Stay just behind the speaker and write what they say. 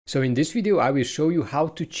So in this video, I will show you how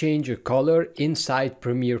to change a color inside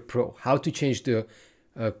Premiere Pro, how to change the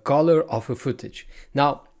color of a footage.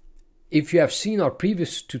 Now, if you have seen our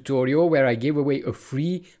previous tutorial where I gave away a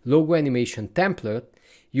free logo animation template,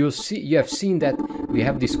 you have seen that we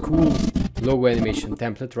have this cool logo animation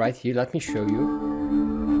template right here. Let me show you.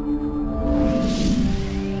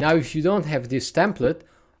 Now, if you don't have this template,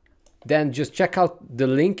 then just check out the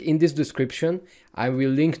link in this description. I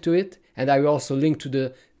will link to it, and I will also link to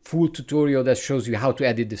the full tutorial that shows you how to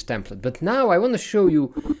edit this template. But now I want to show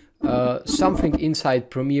you something inside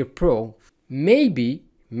Premiere Pro. Maybe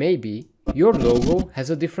your logo has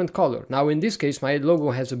a different color. Now in this case my logo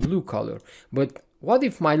has a blue color, but what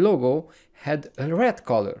if my logo had a red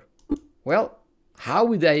color? Well, how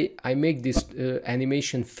would I make this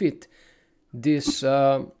animation fit this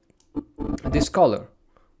this color?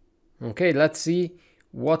 Okay, let's see.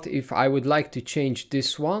 What if I would like to change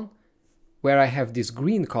this one where I have this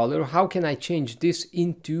green color? How can I change this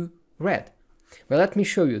into red? Well, let me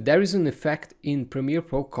show you. There is an effect in Premiere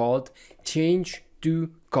Pro called Change to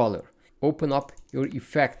Color. Open up your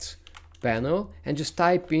effects panel and just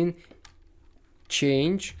type in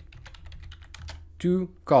Change to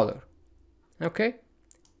Color. Okay?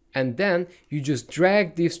 And then you just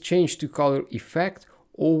drag this Change to Color effect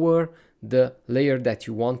over the layer that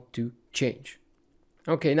you want to change.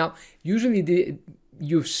 Okay, now usually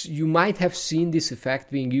you might have seen this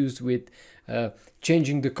effect being used with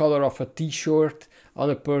changing the color of a t-shirt on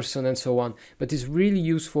a person and so on, but it's really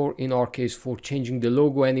useful in our case for changing the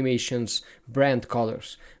logo animations brand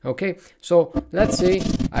colors. Okay, so let's say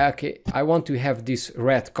I want to have this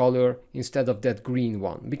red color instead of that green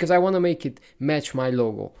one because I want to make it match my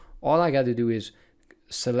logo. All I got to do is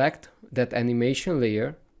select that animation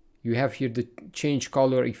layer. You have here the change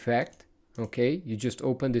color effect. Okay, you just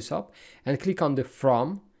open this up and click on the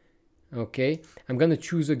from. Okay, I'm gonna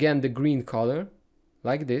choose again the green color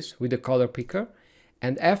like this with the color picker,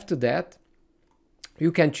 and after that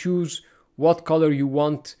you can choose what color you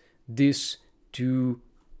want this to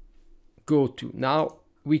go to. Now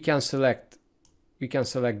we can select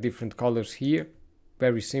different colors here.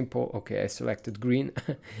 Very simple. Okay, I selected green.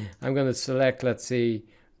 I'm gonna select, let's say,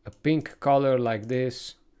 a pink color like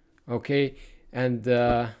this. Okay, and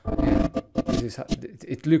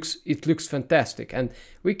it looks fantastic, and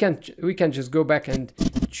we can just go back and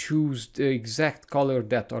choose the exact color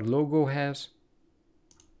that our logo has.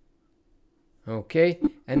 Okay,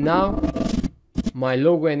 and now my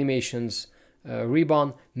logo animations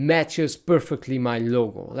ribbon matches perfectly my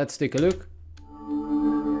logo. Let's take a look.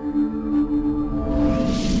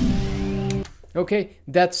 Okay,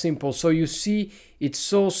 that's simple. So you see, it's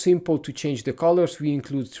so simple to change the colors. We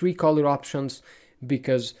include 3 color options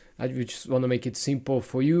because I just want to make it simple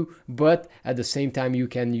for you, but at the same time you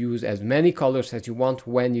can use as many colors as you want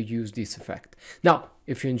when you use this effect. Now,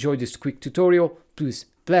 if you enjoyed this quick tutorial, please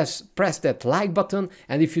press that like button,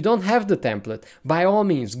 and if you don't have the template, by all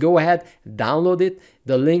means go ahead, download it.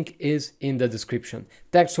 The link is in the description.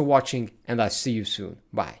 Thanks for watching, and I'll see you soon.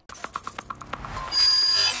 Bye.